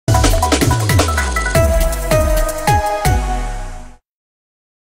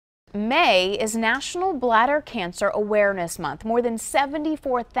May is National Bladder Cancer Awareness Month. More than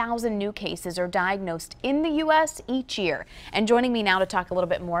 74,000 new cases are diagnosed in the U.S. each year. And joining me now to talk a little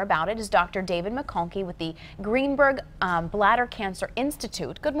bit more about it is Dr. David McConkey with the Greenberg Bladder Cancer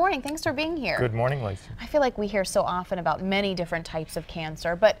Institute. Good morning. Thanks for being here. Good morning, Lacey. I feel like we hear so often about many different types of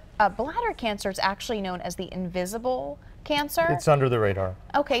cancer, but bladder cancer is actually known as the invisible cancer? It's under the radar.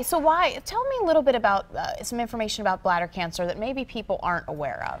 Okay, so why? Tell me a little bit about some information about bladder cancer that maybe people aren't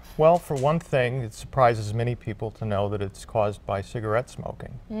aware of. Well, for one thing, it surprises many people to know that it's caused by cigarette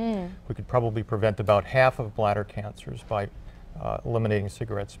smoking. We could probably prevent about half of bladder cancers by eliminating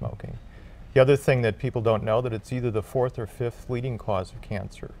cigarette smoking. The other thing that people don't know, that it's either the fourth or fifth leading cause of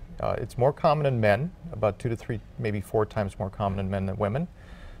cancer. It's more common in men, about 2 to 3, maybe 4 times more common in men than women.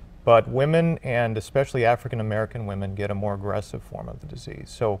 But women, and especially African American women, get a more aggressive form of the disease.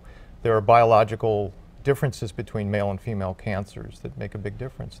 So there are biological differences between male and female cancers that make a big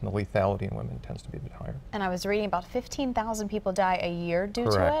difference, and the lethality in women tends to be a bit higher. And I was reading about 15,000 people die a year due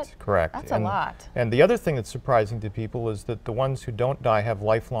to it? Correct. That's a lot. And the other thing that's surprising to people is that the ones who don't die have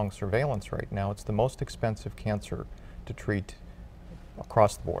lifelong surveillance right now. It's the most expensive cancer to treat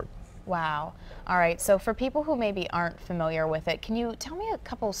across the board. Wow. All right, so for people who maybe aren't familiar with it, can you tell me a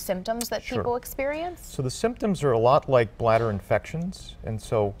couple symptoms that people experience? So the symptoms are a lot like bladder infections, and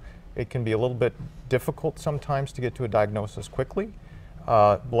so it can be a little bit difficult sometimes to get to a diagnosis quickly.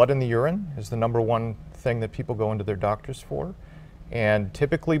 Blood in the urine is the #1 thing that people go into their doctors for, and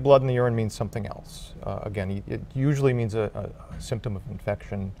typically blood in the urine means something else. Again, it usually means a symptom of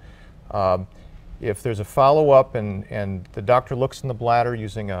infection. If there's a follow-up and the doctor looks in the bladder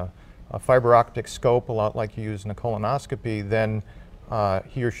using a fiber optic scope, a lot like you use in a colonoscopy, then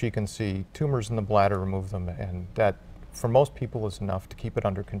he or she can see tumors in the bladder, remove them, and that, for most people, is enough to keep it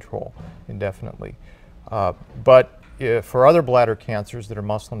under control indefinitely. But for other bladder cancers that are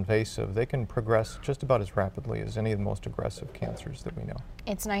muscle invasive, they can progress just about as rapidly as any of the most aggressive cancers that we know.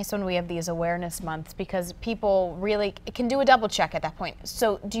 It's nice when we have these awareness months because people really can do a double check at that point.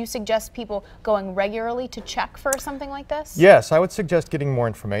 So do you suggest people going regularly to check for something like this? Yes, I would suggest getting more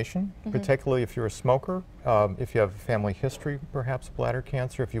information, particularly if you're a smoker, if you have a family history, perhaps bladder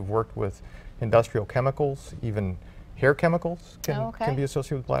cancer, if you've worked with industrial chemicals, even hair chemicals can be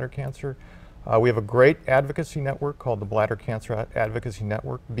associated with bladder cancer. We have a great advocacy network called the Bladder Cancer Advocacy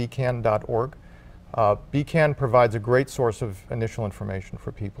Network, bcan.org. BCAN provides a great source of initial information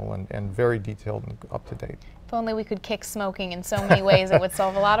for people and very detailed and up-to-date. If only we could kick smoking in so many ways, it would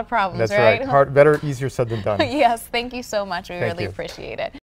solve a lot of problems, That's right. Better, easier said than done. Yes, thank you so much. We really appreciate it.